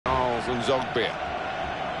Nzogbia.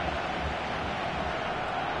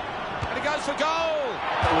 And he goes for goal!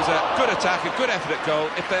 It was a good attack, a good effort at goal.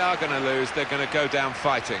 If they are going to lose, they're going to go down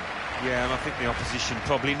fighting. Yeah, and I think the opposition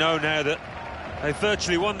probably know now that they've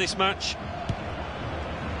virtually won this match.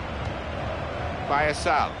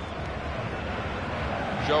 Bayasal.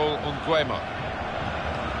 Joel Nguema.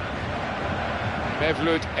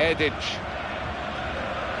 Mevlut Edic.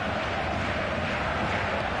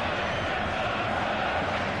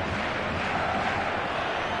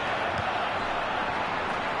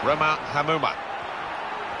 Rama Hamouma.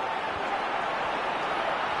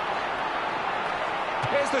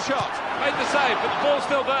 Here's the shot. Made the save, but the ball's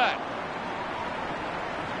still there.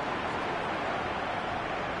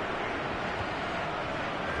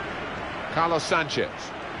 Carlos Sanchez.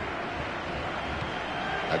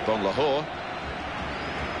 Agbon Lahore.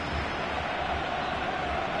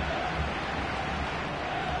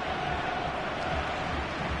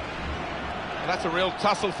 And that's a real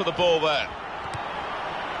tussle for the ball there.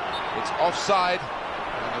 It's offside,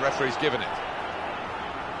 and the referee's given it.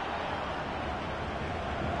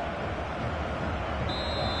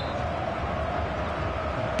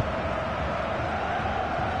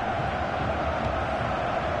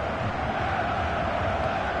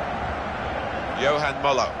 Yohan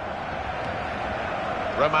Molo.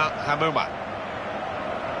 Rama Hamouma.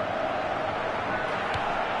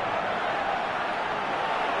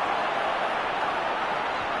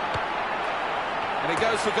 And he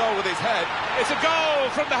goes for goal with his head. It's a goal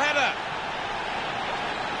from the header.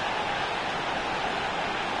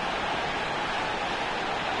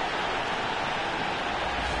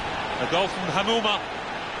 A goal from Hamouma,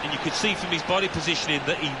 and you could see from his body positioning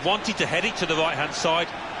that he wanted to head it to the right-hand side,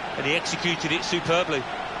 and he executed it superbly.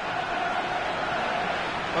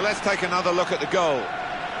 Well, let's take another look at the goal.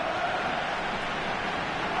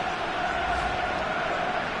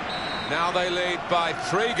 Now they lead by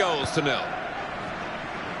 3 goals to nil.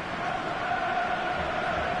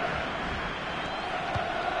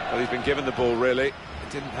 Well, he's been given the ball, really.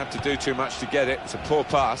 He didn't have to do too much to get it. It's a poor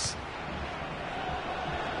pass.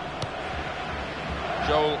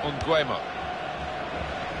 Joel Nguema.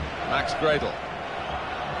 Max Gradel.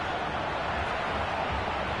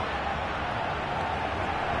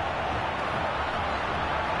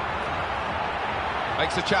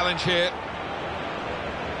 Makes a challenge here.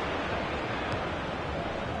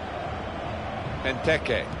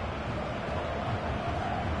 Benteke.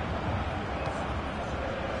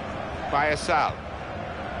 Bayasal.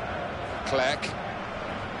 Clerc.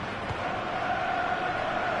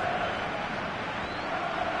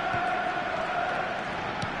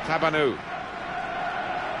 Tabanu.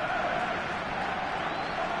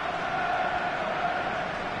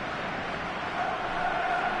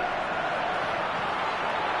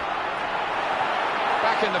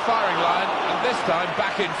 Back in the firing line, and this time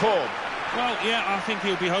back in form. Well, yeah, I think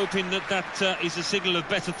he'll be hoping that that is a signal of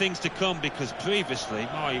better things to come, because previously,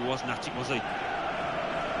 he wasn't at it, was he?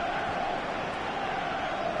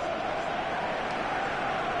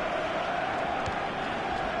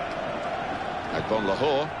 Agbon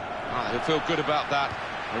Lahore. He'll feel good about that.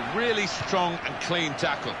 A really strong and clean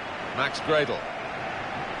tackle. Max Gradel.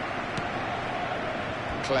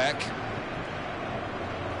 Clerc.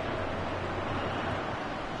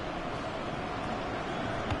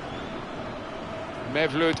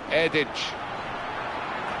 Mevlut Edic.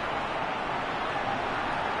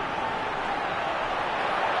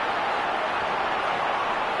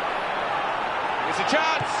 It's a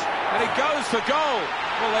chance, and he goes for goal.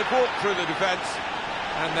 Well, they've walked through the defence,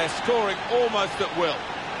 and they're scoring almost at will.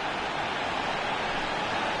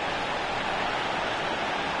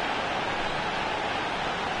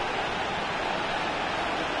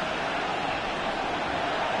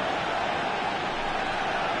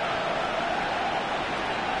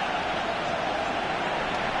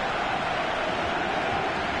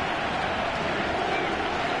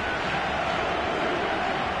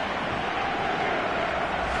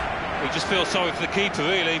 You just feel sorry for the keeper,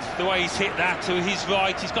 really. The way he's hit that to his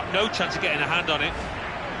right, he's got no chance of getting a hand on it.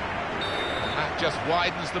 And that just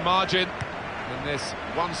widens the margin in this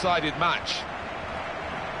one-sided match.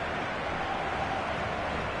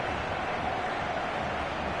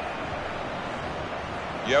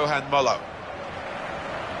 Yohan Molo.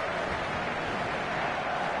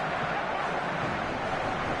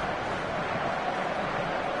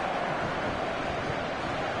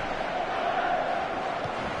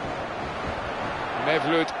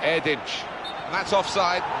 Mevlut Edic. And that's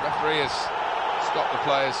offside. The referee has stopped the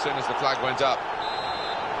play as soon as the flag went up.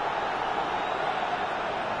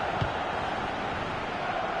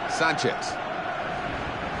 Sanchez.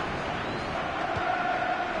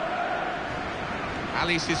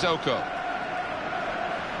 Ali Sissoko.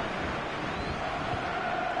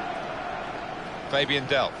 Fabian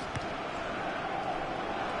Delph.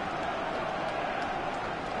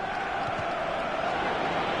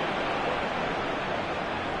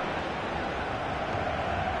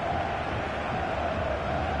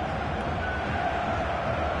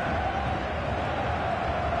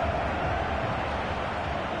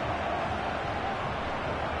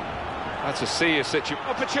 That's a serious situation.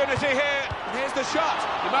 Opportunity here. Here's the shot.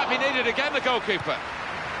 He might be needed again, the goalkeeper.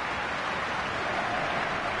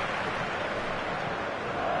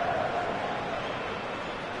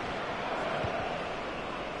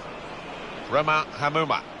 Rama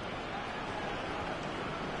Hamuma.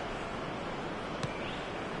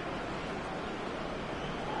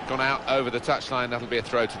 Gone out over the touchline, that'll be a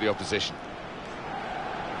throw to the opposition.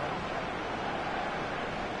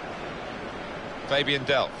 Fabian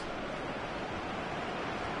Delph.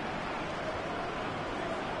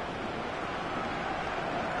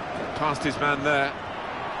 Past his man there.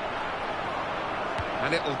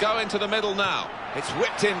 And it'll go into the middle now. It's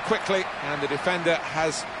whipped in quickly, and the defender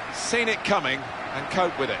has seen it coming and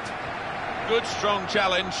coped with it. Good, strong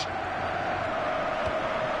challenge.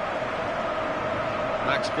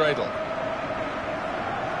 Max Gradel.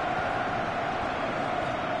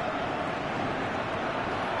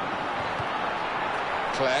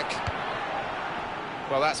 Clerc.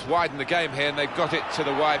 Well, that's widened the game here, and they've got it to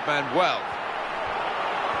the wide man well.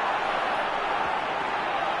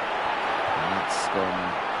 And that's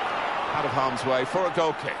gone out of harm's way for a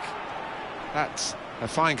goal kick. That's a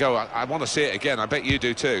fine goal. I want to see it again. I bet you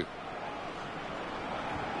do too.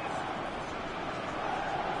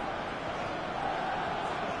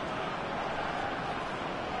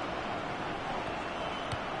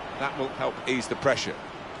 That will help ease the pressure.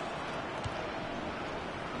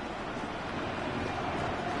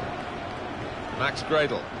 Max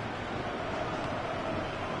Gradel.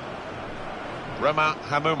 Rama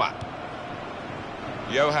Hamuma.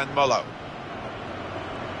 Johan Molo.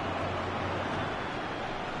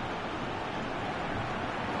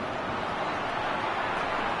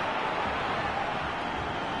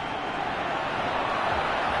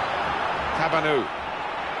 Tabanu.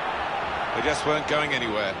 They just weren't going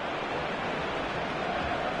anywhere.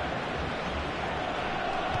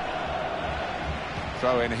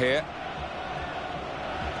 Throw in here.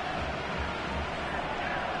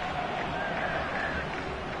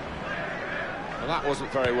 Well, that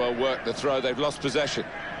wasn't very well worked, the throw. They've lost possession.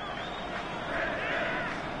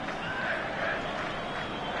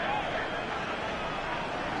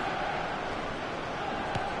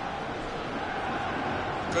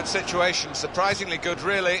 Good situation, surprisingly good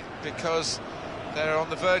really, because they're on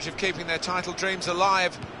the verge of keeping their title dreams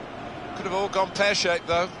alive. Could have all gone pear-shaped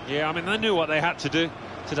though. Yeah, I mean, they knew what they had to do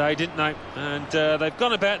today, didn't they? And they've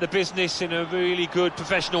gone about the business in a really good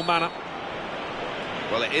professional manner.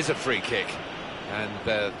 Well, it is a free kick, and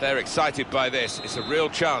they're excited by this. It's a real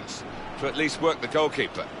chance to at least work the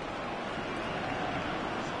goalkeeper.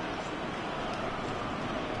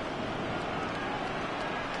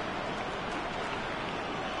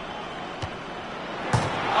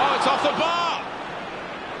 Oh, it's off the bar!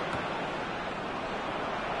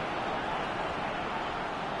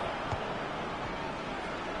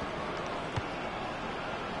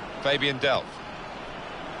 Fabian Delph.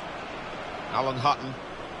 Alan Hutton.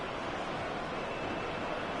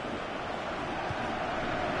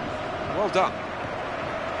 Well done.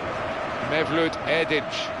 Mevlut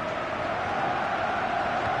Erdic.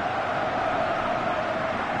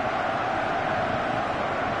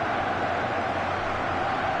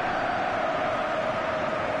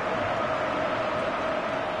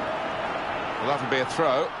 Well, that'll be a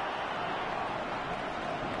throw.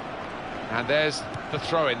 And there's the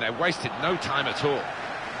throw-in. They wasted no time at all.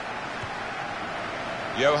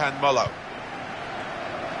 Johan Molo.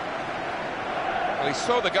 Well, he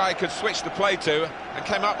saw the guy he could switch the play to and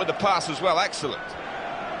came up with the pass as well. Excellent.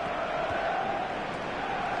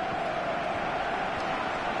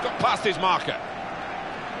 Got past his marker.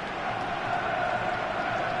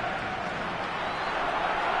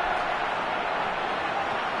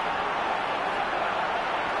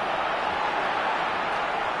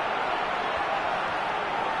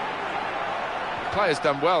 Player's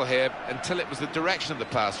done well here until it was the direction of the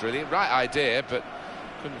pass, really. Right idea, but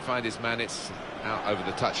couldn't find his man. It's out over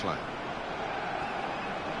the touchline.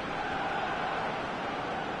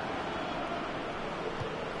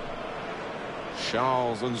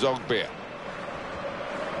 Charles Nzogbia.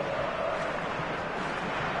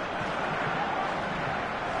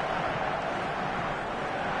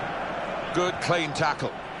 Good, clean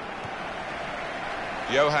tackle.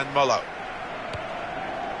 Johan Molo.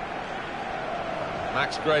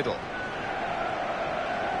 Max Gradel.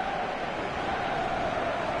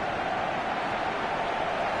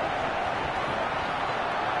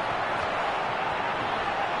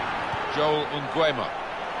 Joel Nguema.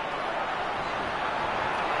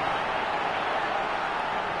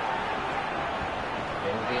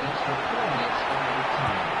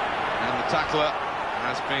 And the tackler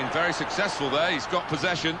has been very successful there. He's got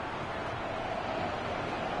possession.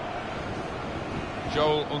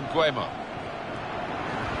 Joel Nguema.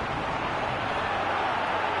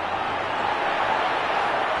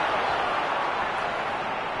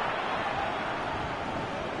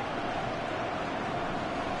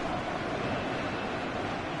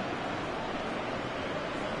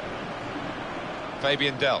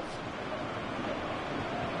 Fabian Delph.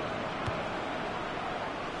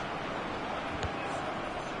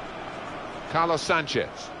 Carlos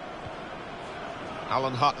Sanchez.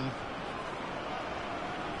 Alan Hutton.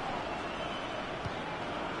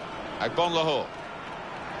 Agbon Lahore.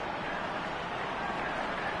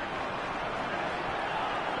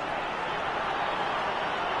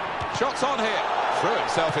 Shots on here. Threw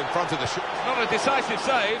himself in front of the shot. Not a decisive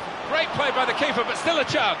save. Great play by the keeper, but still a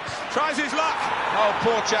chance. Tries his luck. Oh,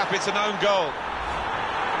 poor chap, it's an own goal.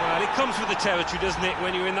 Well, it comes with the territory, doesn't it,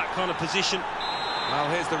 when you're in that kind of position? Well,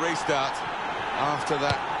 here's the restart after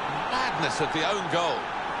that madness of the own goal.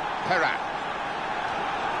 Perak.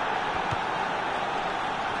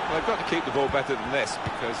 Well, they've got to keep the ball better than this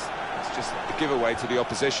because it's just a giveaway to the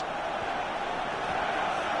opposition.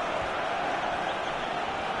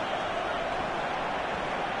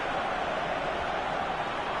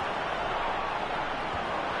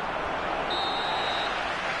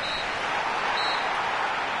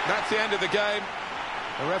 That's the end of the game.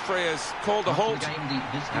 The referee has called a halt,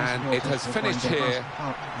 and it has finished here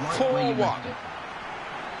 4-1.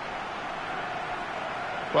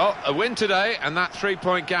 Well, a win today, and that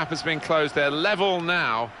three-point gap has been closed. They're level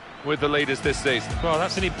now with the leaders this season. Well,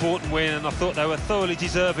 that's an important win, and I thought they were thoroughly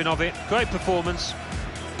deserving of it. Great performance.